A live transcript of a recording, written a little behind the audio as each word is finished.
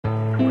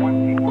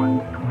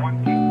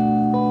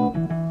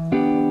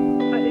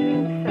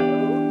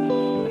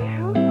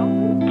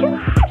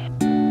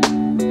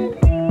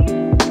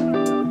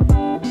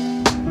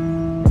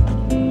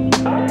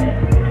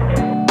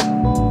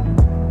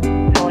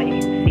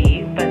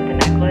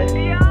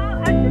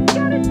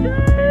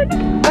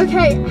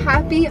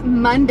happy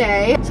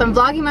Monday. So I'm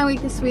vlogging my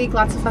week this week.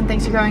 Lots of fun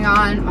things are going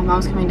on. My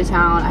mom's coming to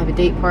town. I have a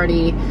date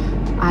party.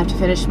 I have to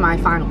finish my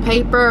final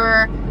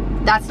paper.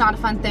 That's not a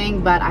fun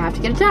thing, but I have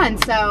to get it done.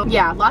 So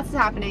yeah, lots is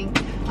happening.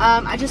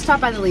 I just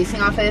stopped by the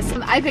leasing office.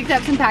 I picked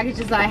up some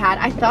packages that I had.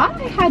 I thought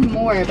I had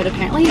more, but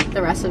apparently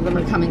the rest of them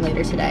are coming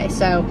later today.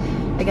 So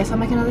I guess I'll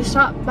make another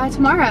stop by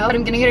tomorrow. But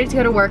I'm gonna get ready to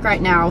go to work right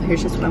now.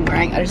 Here's just what I'm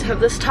wearing. I just have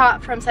this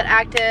top from Set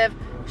Active.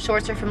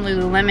 Shorts are from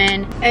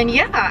Lululemon. And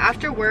yeah,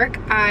 after work,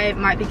 I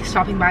might be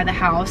stopping by the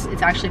house.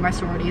 It's actually my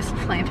sorority's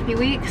philanthropy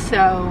week.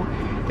 So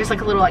there's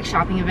like a little like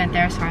shopping event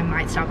there. So I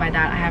might stop by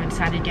that. I haven't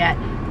decided yet.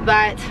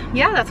 But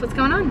yeah, that's what's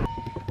going on.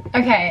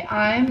 Okay,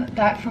 I'm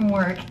back from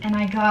work and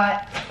I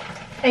got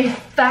a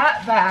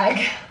fat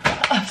bag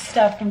of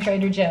stuff from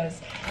Trader Joe's.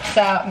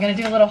 So I'm gonna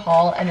do a little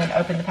haul and then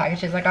open the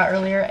packages I got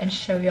earlier and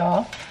show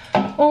y'all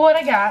what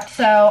I got.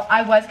 So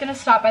I was gonna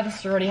stop by the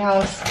sorority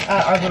house,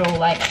 our little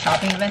like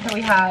shopping event that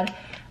we had,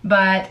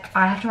 but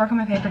I have to work on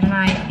my paper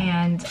tonight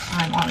and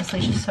I'm honestly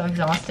just so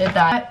exhausted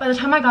that by the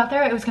time I got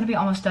there, it was gonna be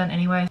almost done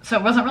anyway. So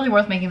it wasn't really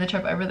worth making the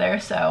trip over there,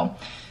 so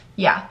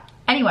yeah.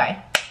 Anyway,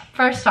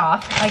 first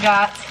off, I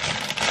got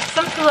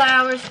some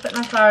flowers to put in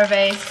my flower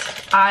vase.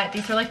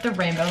 These are like the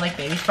rainbow like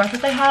baby sparks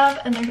that they have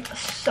and they're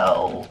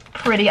so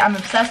pretty. I'm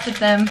obsessed with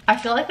them. I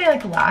feel like they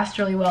like last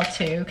really well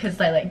too because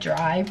they like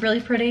dry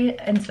really pretty,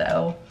 and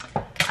so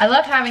I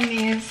love having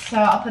these, so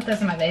I'll put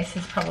those in my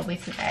vases probably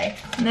today.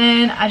 And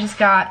then I just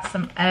got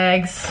some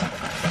eggs,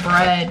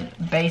 bread,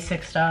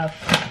 basic stuff.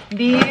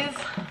 These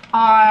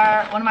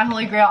are one of my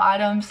holy grail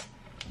items.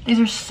 These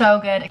are so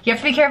good. You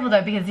have to be careful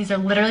though because these are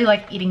literally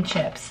like eating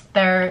chips.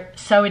 They're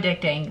so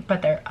addicting,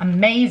 but they're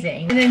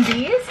amazing. And then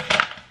these,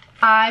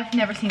 I've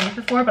never seen these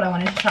before, but I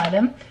wanted to try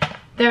them.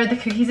 They're the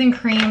cookies and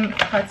cream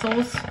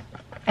pretzels,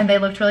 and they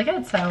looked really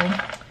good, so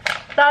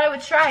thought I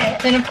would try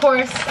it. Then of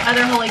course,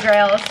 other holy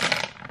grails,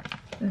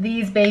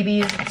 these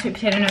babies, sweet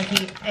potato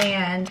gnocchi,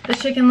 and the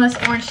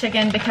chickenless orange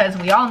chicken, because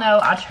we all know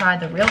I tried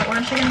the real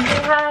orange chicken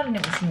that they had, and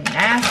it was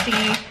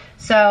nasty.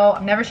 So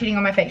I'm never cheating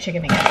on my fake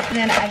chicken again. And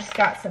then I just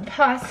got some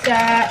pasta,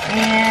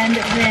 and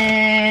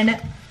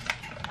then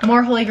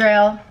more holy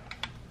grail,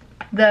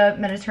 the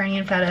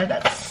Mediterranean feta,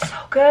 that's so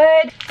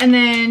good. And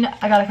then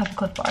I got a couple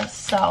Cliff Bars.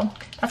 So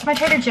that's my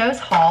Trader Joe's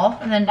haul.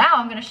 And then now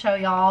I'm gonna show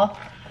y'all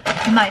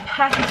my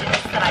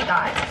packages that I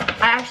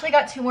got. I actually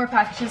got 2 more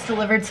packages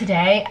delivered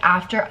today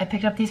after I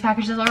picked up these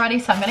packages already,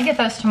 so I'm gonna get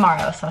those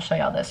tomorrow, so I'll show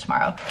y'all those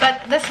tomorrow.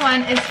 But this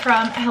one is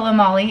from Hello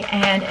Molly,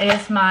 and it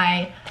is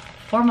my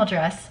formal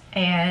dress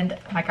and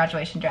my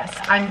graduation dress.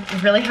 I'm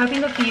really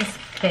hoping that these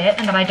fit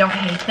and that I don't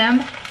hate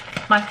them.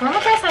 My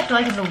formal dress I feel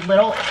like is a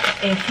little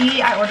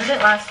iffy. I ordered it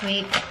last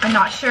week. I'm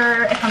not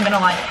sure if I'm gonna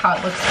like how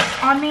it looks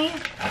on me,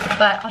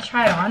 but I'll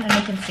try it on and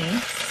we can see.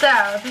 So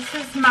this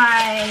is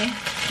my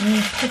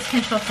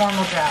potential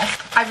formal dress.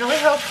 I really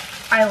hope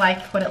I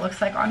like what it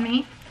looks like on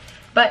me,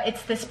 but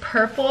it's this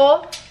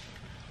purple,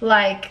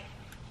 like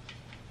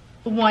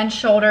one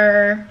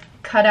shoulder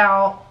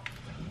cutout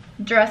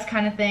dress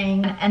kind of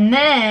thing. And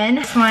then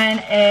this one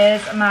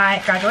is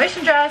my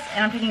graduation dress,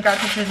 and I'm taking grad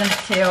pictures in it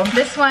too.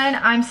 This one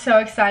I'm so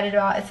excited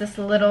about. It's this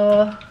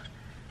little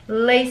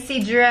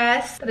lacy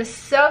dress that is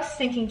so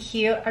stinking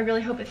cute. I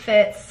really hope it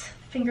fits.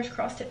 Fingers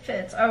crossed it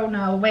fits. Oh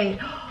no, wait.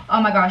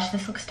 Oh my gosh,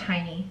 this looks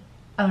tiny.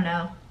 Oh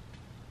no.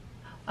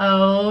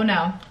 Oh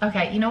no.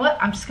 Okay, you know what?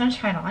 I'm just gonna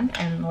try it on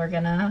and we're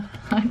gonna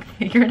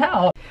figure it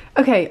out.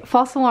 Okay,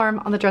 false alarm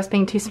on the dress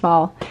being too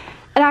small.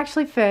 It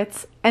actually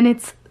fits and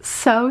it's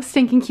so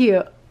stinking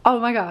cute. Oh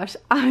my gosh,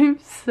 I'm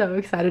so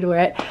excited to wear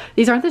it.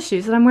 These aren't the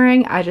shoes that I'm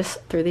wearing. I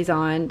just threw these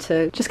on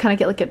to just kind of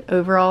get like an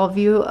overall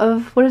view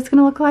of what it's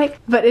gonna look like.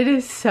 But it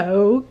is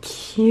so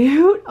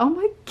cute. Oh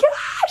my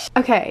gosh.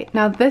 Okay,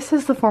 now this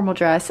is the formal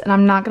dress, and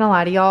I'm not gonna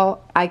lie to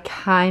y'all, I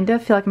kind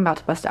of feel like I'm about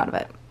to bust out of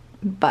it.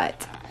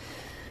 But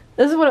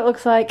this is what it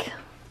looks like.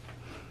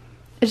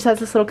 It just has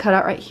this little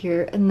cutout right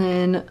here, and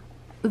then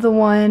the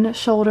one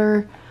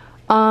shoulder.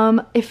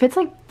 It fits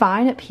like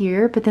fine up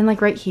here, but then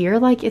like right here,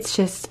 like it's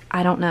just,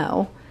 I don't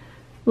know.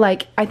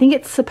 Like, I think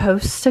it's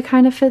supposed to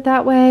kind of fit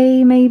that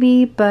way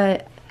maybe,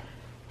 but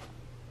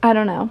I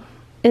don't know.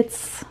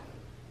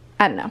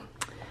 I don't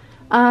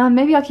know.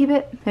 Maybe I'll keep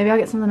it. Maybe I'll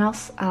get something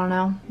else. I don't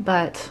know,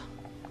 but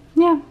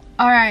yeah.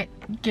 All right,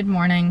 good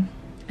morning.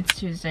 It's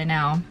Tuesday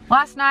now.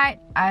 Last night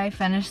I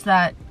finished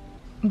that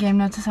game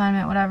notes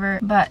assignment, whatever,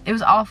 but it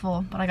was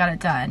awful, but I got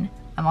it done.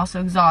 I'm also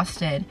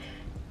exhausted,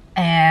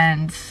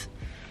 and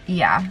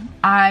yeah,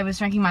 I was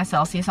drinking my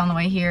Celsius on the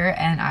way here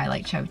and I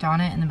like choked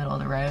on it in the middle of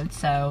the road,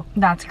 so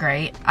that's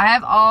great. I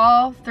have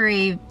all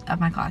 3 of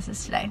my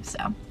classes today,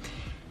 so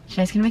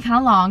today's gonna be kind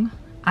of long.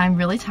 I'm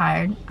really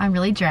tired. I'm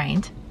really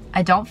drained.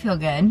 I don't feel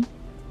good.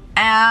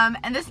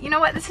 And this, you know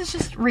what? This is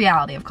just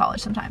reality of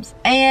college sometimes.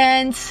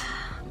 And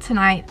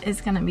tonight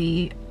is gonna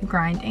be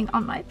grinding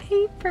on my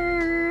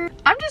paper.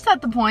 I'm just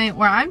at the point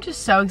where I'm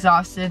just so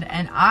exhausted,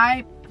 and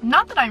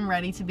not that I'm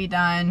ready to be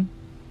done,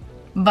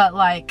 but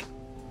like,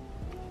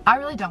 I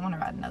really don't want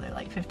to write another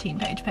like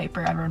 15-page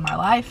paper ever in my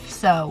life,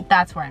 so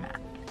that's where I'm at.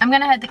 I'm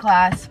gonna head to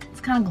class. It's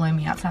It's kind of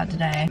gloomy outside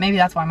today. Maybe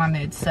that's why my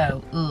mood's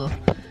so ugh.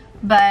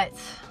 But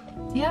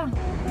yeah.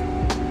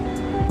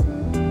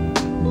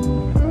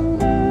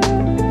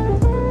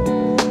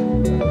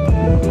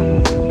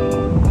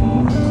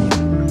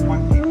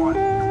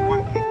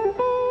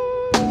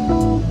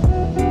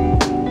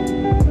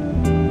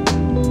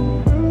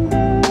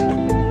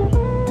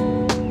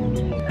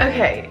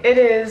 Okay, it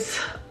is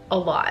a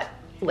lot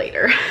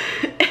later.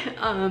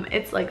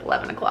 It's like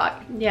 11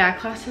 o'clock. Yeah,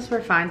 classes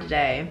were fine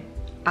today.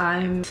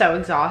 I'm so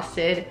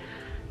exhausted.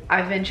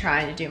 I've been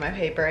trying to do my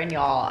paper and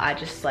y'all, I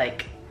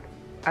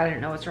don't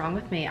know what's wrong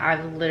with me.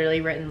 I've literally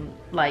written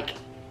like,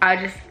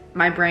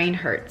 my brain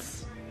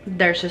hurts.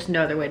 There's just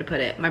no other way to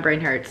put it. My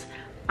brain hurts.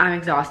 I'm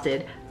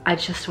exhausted. I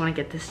just want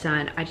to get this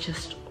done. I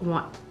just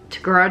want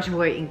to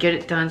graduate and get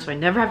it done so I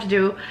never have to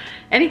do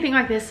anything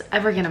like this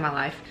ever again in my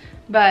life.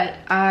 But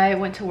I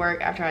went to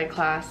work after I had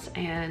class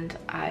and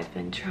I've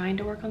been trying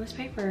to work on this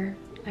paper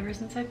ever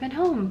since I've been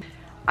home.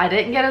 I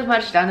didn't get as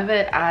much done of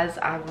it as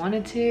I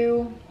wanted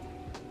to.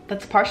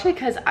 That's partially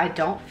because I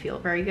don't feel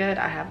very good.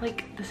 I have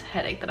like this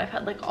headache that I've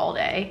had like all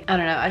day. I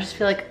don't know, I just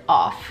feel like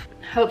off.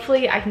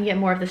 Hopefully I can get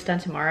more of this done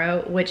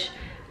tomorrow, which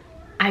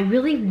I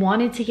really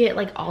wanted to get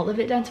like all of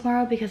it done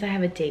tomorrow because I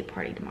have a date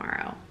party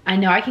tomorrow. I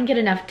know I can get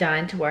enough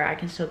done to where I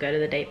can still go to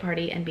the date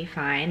party and be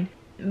fine,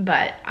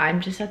 but I'm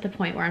just at the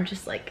point where I'm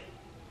just like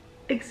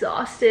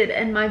exhausted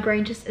and my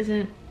brain just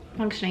isn't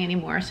functioning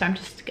anymore, so I'm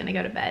just gonna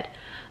go to bed.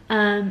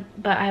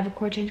 But I have a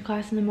core change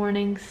class in the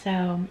morning, so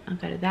I'll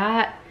go to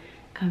that,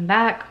 come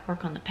back,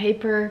 work on the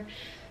paper,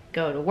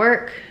 go to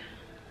work,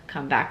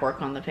 come back,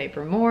 work on the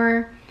paper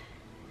more,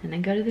 and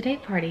then go to the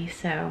date party.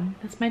 So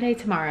that's my day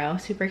tomorrow.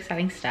 Super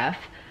exciting stuff.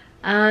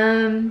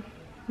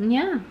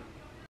 Yeah.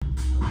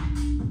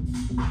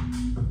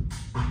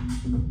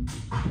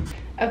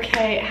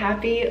 Okay,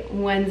 happy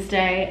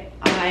Wednesday.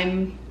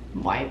 I'm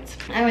wiped.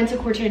 I went to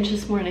core change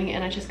this morning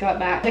and I just got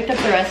back. Picked up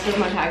the rest of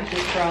my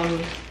packages from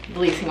the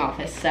leasing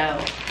office, so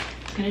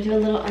I'm gonna do a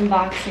little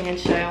unboxing and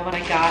show you what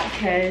I got,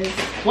 because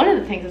one of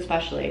the things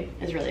especially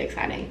is really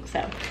exciting.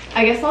 So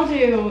I guess I'll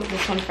do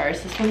this one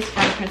first. This one's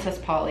from Princess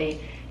Polly.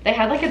 They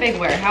had like a big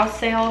warehouse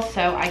sale,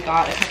 so I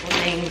got a couple of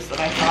things that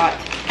I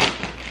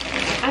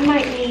thought I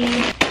might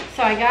need.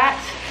 So I got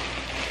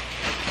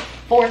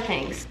 4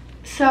 things.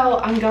 So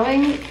I'm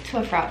going to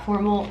a frat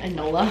formal in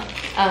NOLA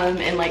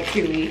in like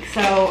 2 weeks,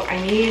 so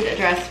I need a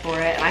dress for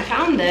it. And I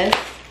found this.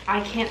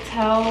 I can't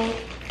tell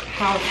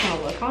how it's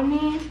gonna look on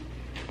me,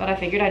 but I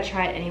figured I'd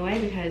try it anyway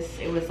because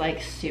it was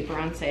like super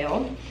on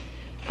sale.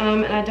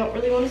 And I don't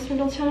really want to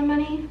spend a ton of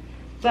money,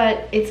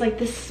 but it's like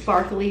this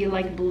sparkly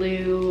like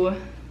blue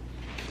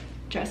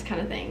dress kind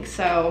of thing.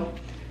 So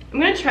I'm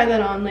gonna try that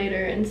on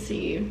later and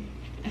see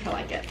if I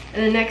like it.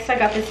 And then next I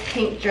got this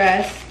pink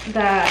dress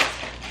that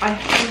I'm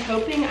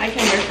hoping I can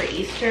wear for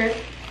Easter.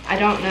 I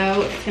don't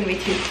know if it's gonna be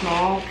too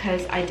small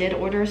because I did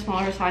order a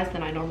smaller size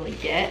than I normally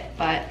get,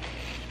 but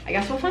I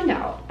guess we'll find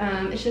out.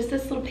 It's just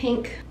this little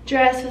pink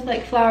dress with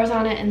like flowers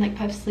on it and like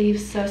puff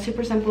sleeves, so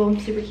super simple,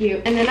 super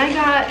cute. And then I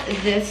got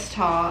this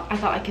top. I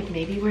thought I could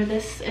maybe wear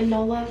this in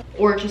NOLA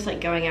or just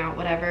like going out,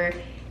 whatever.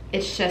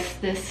 It's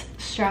just this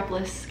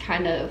strapless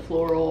kind of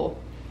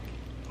floral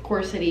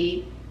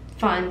corset-y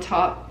fun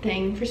top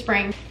thing for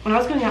spring. When I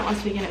was going out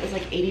last weekend, it was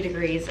like 80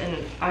 degrees and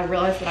I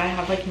realized that I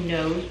have like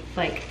no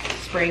like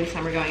spring,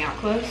 summer going out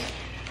clothes.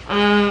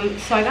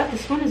 So I got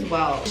this one as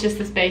well. It's just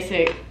this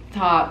basic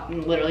top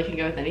and literally can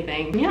go with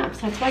anything. Yeah,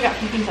 so that's what I got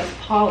from Princess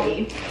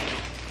Polly.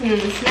 And then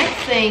this next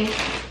thing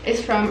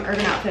is from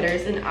Urban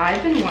Outfitters, and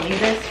I've been wanting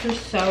this for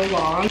so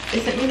long. They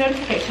sent me a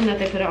notification that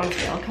they put it on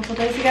sale a couple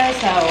days ago,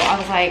 so I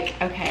was like,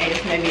 okay,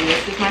 maybe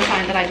this is my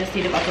sign that I just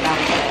need to buckle down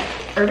and get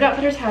it. Urban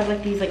Outfitters has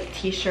like these like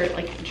t-shirt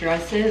like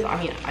dresses. I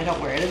mean, I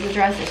don't wear it as a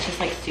dress, it's just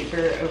like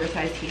super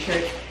oversized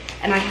t-shirts.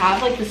 And I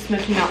have like the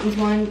Smoky Mountains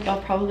one,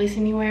 y'all probably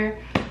see me wear.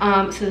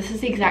 So this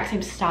is the exact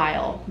same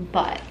style,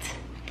 but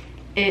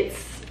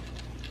it's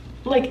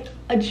like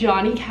a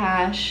Johnny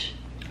Cash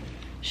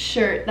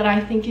shirt that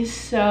I think is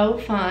so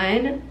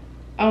fun.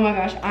 Oh my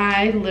gosh,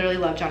 I literally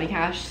love Johnny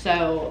Cash,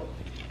 so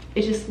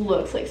it just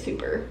looks like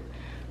super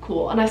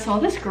cool. And I saw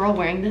this girl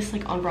wearing this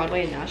like on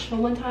Broadway in Nashville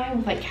one time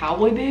with like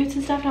cowboy boots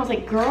and stuff, and I was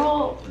like,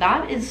 girl,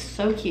 that is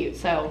so cute.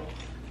 So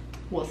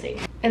we'll see.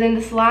 And then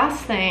this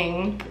last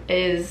thing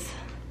is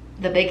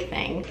the big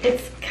thing.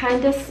 It's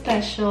kind of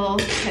special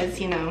because,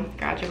 you know,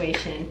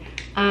 graduation.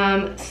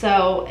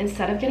 So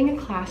instead of getting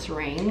a class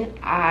ring,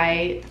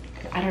 I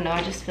don't know,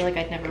 I just feel like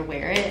I'd never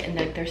wear it, and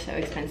they're so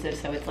expensive,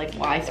 so it's like,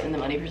 why spend the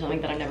money for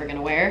something that I'm never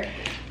gonna wear?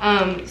 So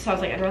I was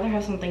like, I'd rather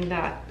have something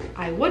that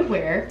I would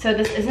wear. So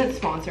this isn't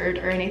sponsored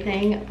or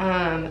anything,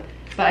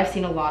 but I've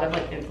seen a lot of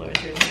like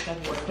influencers and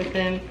stuff work with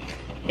them.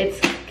 It's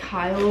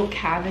Kyle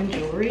Cavan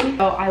jewelry.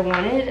 So I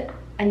wanted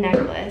a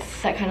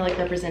necklace that kind of like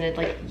represented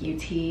like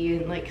UT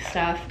and like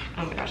stuff.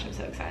 Oh my gosh, I'm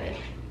so excited.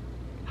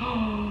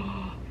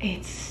 Oh,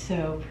 it's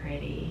so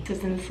pretty.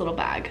 It's in this little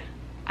bag.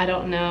 I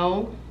don't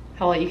know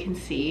how well you can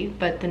see,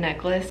 but the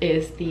necklace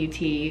is the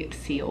UT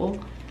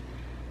seal.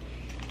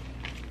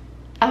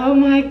 Oh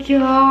my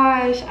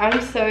gosh, I'm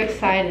so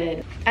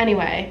excited.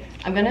 Anyway,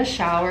 I'm gonna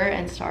shower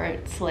and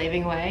start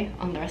slaving away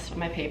on the rest of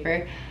my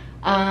paper.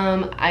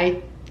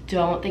 I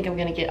don't think I'm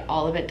gonna get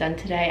all of it done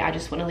today. I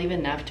just want to leave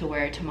enough to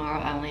where tomorrow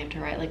I only have to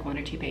write like 1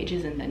 or 2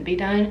 pages and then be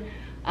done.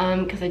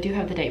 Because I do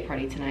have the date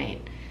party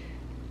tonight.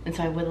 And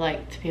so I would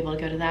like to be able to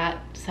go to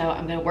that. So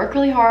I'm gonna work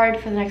really hard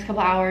for the next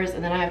couple hours,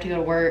 and then I have to go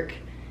to work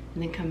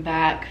and then come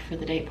back for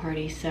the date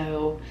party.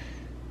 So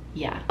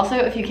yeah. Also,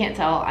 if you can't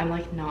tell, I'm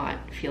like not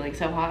feeling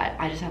so hot.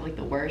 I just have like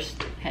the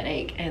worst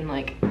headache, and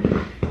like,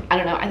 I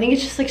don't know. I think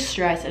it's just like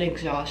stress and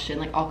exhaustion,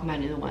 like all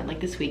combined into one.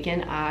 Like this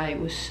weekend, I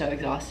was so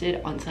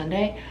exhausted on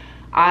Sunday.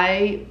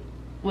 I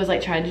was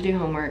like trying to do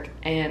homework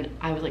and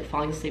I was like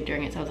falling asleep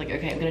during it. So I was like,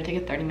 okay, I'm gonna take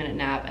a 30-minute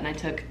nap, and I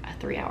took a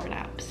 3-hour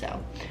nap.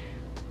 So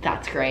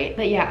that's great.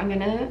 But yeah, I'm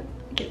gonna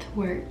get to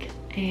work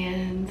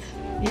and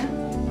yeah.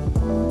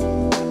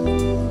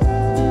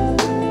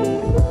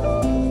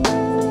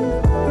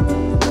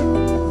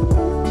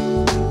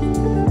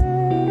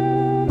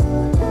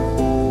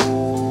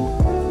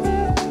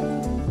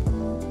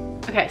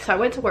 Okay, so I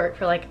went to work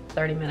for like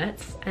 30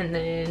 minutes and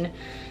then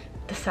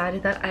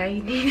decided that I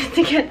needed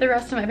to get the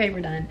rest of my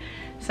paper done.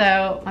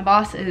 So my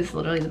boss is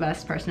literally the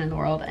best person in the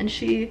world, and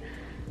she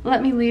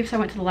let me leave, so I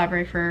went to the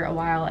library for a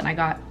while and I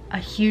got a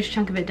huge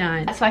chunk of it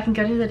done. So I can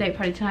go to the date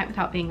party tonight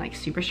without being like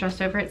super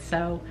stressed over it,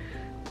 so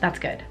that's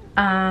good.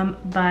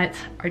 But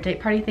our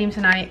date party theme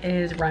tonight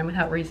is Rhyme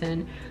Without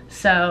Reason.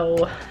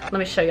 So let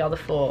me show y'all the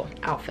full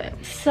outfit.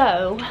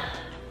 So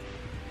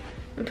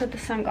I'm gonna put the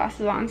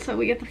sunglasses on so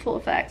we get the full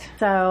effect.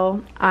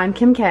 So I'm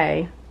Kim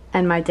K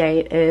and my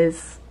date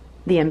is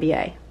the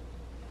NBA.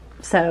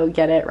 So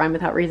get it? Rhyme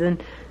Without Reason?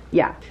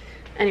 Yeah.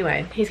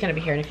 Anyway, he's gonna be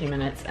here in a few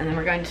minutes, and then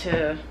we're going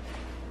to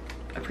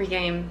a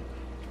pregame,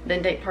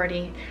 then date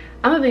party.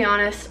 I'm gonna be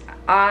honest,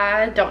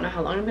 I don't know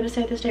how long I'm gonna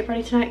stay at this date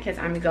party tonight because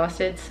I'm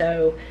exhausted,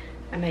 so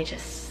I may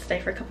just stay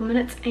for a couple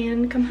minutes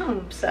and come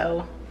home.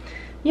 So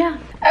yeah.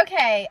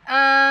 Okay,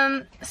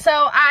 so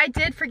I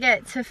did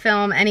forget to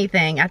film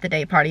anything at the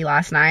date party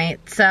last night,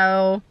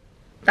 so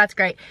that's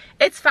great.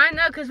 It's fine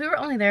though, because we were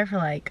only there for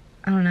like,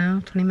 I don't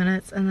know, 20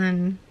 minutes and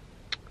then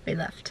we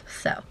left.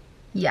 So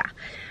yeah,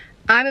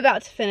 I'm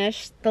about to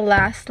finish the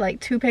last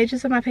like 2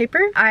 pages of my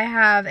paper. I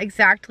have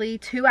exactly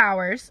 2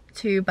 hours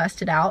to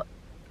bust it out,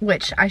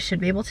 which I should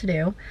be able to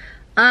do.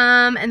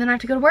 And then I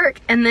have to go to work,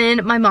 and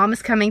then my mom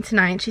is coming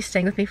tonight and she's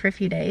staying with me for a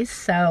few days,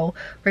 so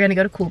we're gonna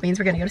go to Cool Beans,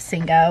 we're gonna go to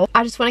Singo.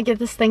 I just want to get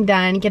this thing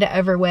done, get it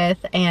over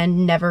with,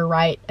 and never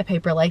write a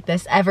paper like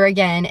this ever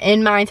again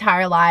in my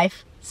entire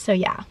life. So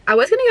yeah, I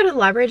was gonna go to the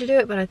library to do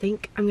it, but I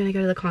think I'm gonna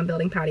go to the Con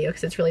Building patio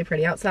because it's really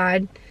pretty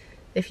outside,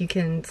 if you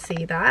can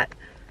see that.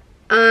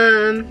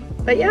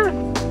 But yeah.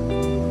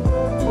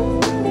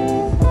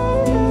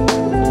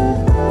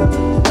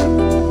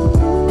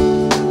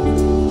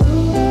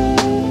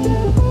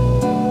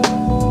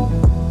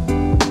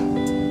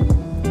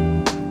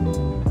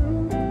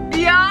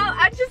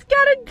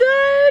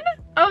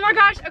 Oh my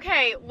gosh,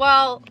 okay,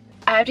 well,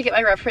 I have to get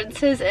my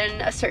references in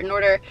a certain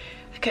order.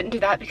 I couldn't do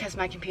that because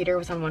my computer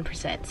was on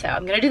 1%, so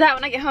I'm gonna do that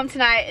when I get home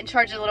tonight and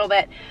charge it a little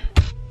bit.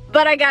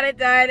 But I got it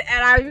done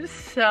and I'm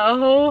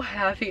so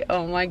happy,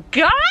 oh my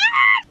god!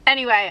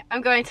 Anyway,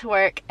 I'm going to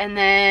work and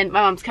then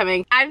my mom's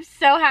coming. I'm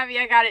so happy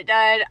I got it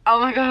done, oh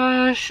my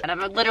gosh. And I'm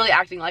literally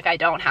acting like I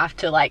don't have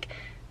to like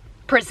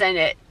present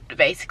it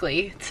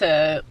basically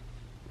to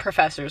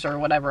professors or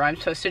whatever I'm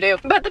supposed to do.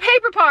 But the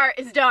paper part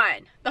is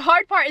done. The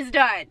hard part is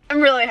done.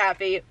 I'm really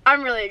happy.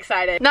 I'm really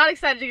excited. Not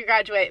excited to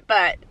graduate,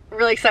 but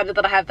really excited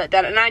that I have that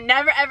done. And I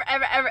never, ever,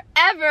 ever, ever,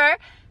 ever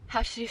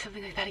have to do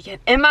something like that again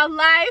in my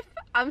life.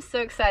 I'm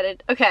so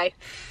excited. Okay,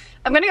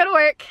 I'm gonna go to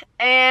work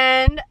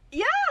and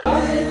yeah.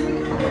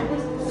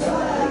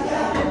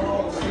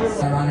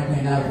 Ironically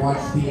enough,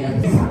 watched the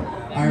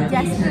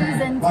Guess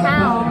who's in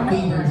town? We're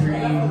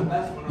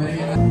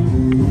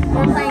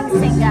playing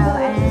Singo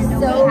and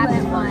we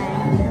haven't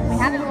won. We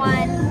haven't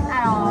won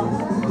at all.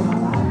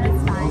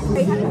 It's fine. Are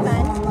you having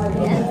fun?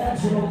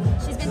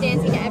 Yes. She's been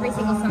dancing to every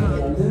single song.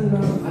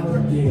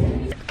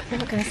 I'm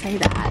not gonna say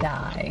that.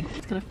 Die.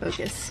 It's gonna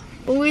focus.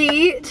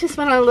 We just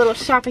went on a little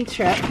shopping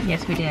trip.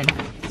 Yes, we did.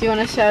 Do you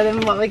want to show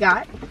them what we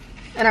got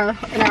in our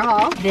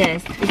haul?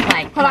 This is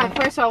like. Hold on.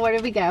 First of all, where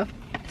did we go?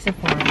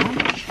 Sephora.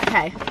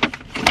 Okay.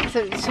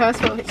 So show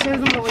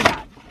them what we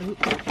got.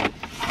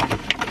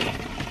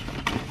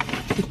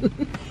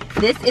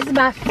 This is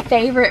my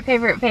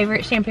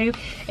favorite shampoo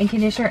and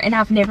conditioner, and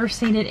I've never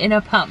seen it in a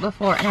pump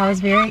before, and I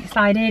was very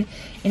excited,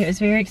 and it was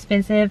very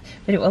expensive,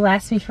 but it will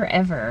last me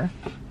forever.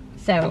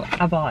 So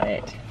I bought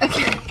it.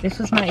 Okay. This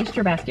was my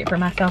Easter basket for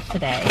myself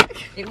today.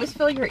 It was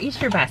Fill Your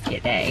Easter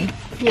Basket Day.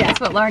 Yeah. That's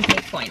what Lauren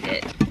coined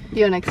it. Do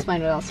you want to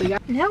explain what else we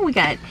got? No, we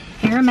got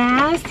hair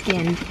mask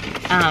and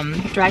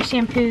dry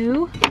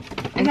shampoo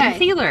and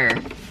concealer.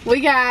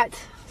 We got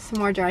some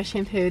more dry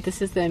shampoo.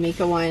 This is the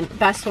Amika one.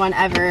 Best one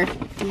ever.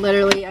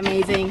 Literally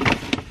amazing.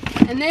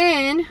 And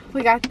then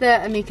we got the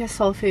Amika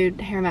Soul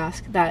Food hair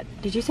mask that,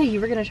 did you say you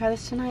were going to try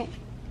this tonight?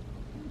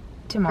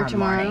 Tomorrow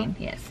morning,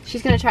 yes.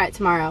 She's going to try it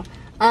tomorrow.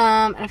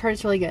 And I've heard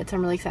it's really good, so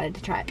I'm really excited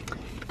to try it.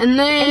 And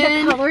then...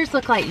 And the colors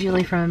look like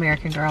Julie from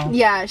American Girl.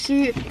 Yeah,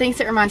 she thinks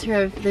it reminds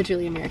her of the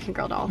Julie American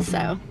Girl doll,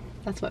 so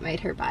that's what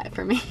made her buy it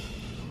for me.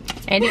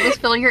 And it was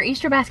fill your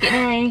Easter basket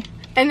day.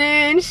 And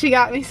then she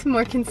got me some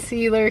more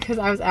concealer because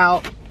I was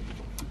out.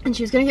 And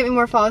she was going to get me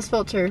more Flawless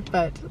Filter,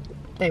 but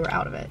they were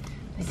out of it.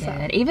 They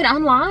did. Even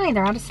online,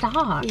 they're out of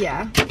stock.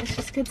 Yeah, it's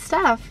just good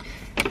stuff.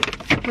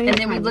 And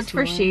then we looked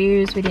for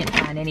shoes. We didn't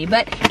find any.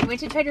 But we went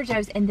to Trader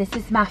Joe's, and this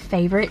is my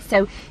favorite.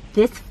 So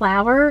this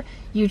flower,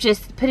 you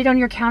just put it on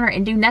your counter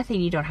and do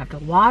nothing. You don't have to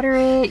water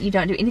it. You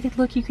don't do anything.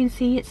 Look, you can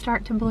see it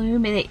start to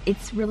bloom. And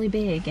it's really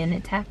big, and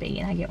it's happy.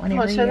 And I get one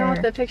every year. Show them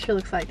what the picture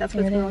looks like. That's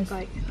what it's There going it to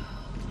look like.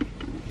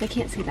 They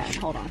can't see that.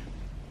 Hold on.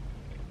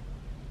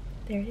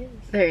 There it is.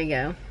 There you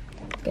go.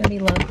 It's going to be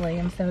lovely.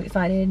 I'm so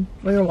excited.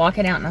 We were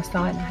walking out, and I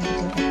saw it, and I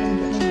had to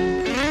do it.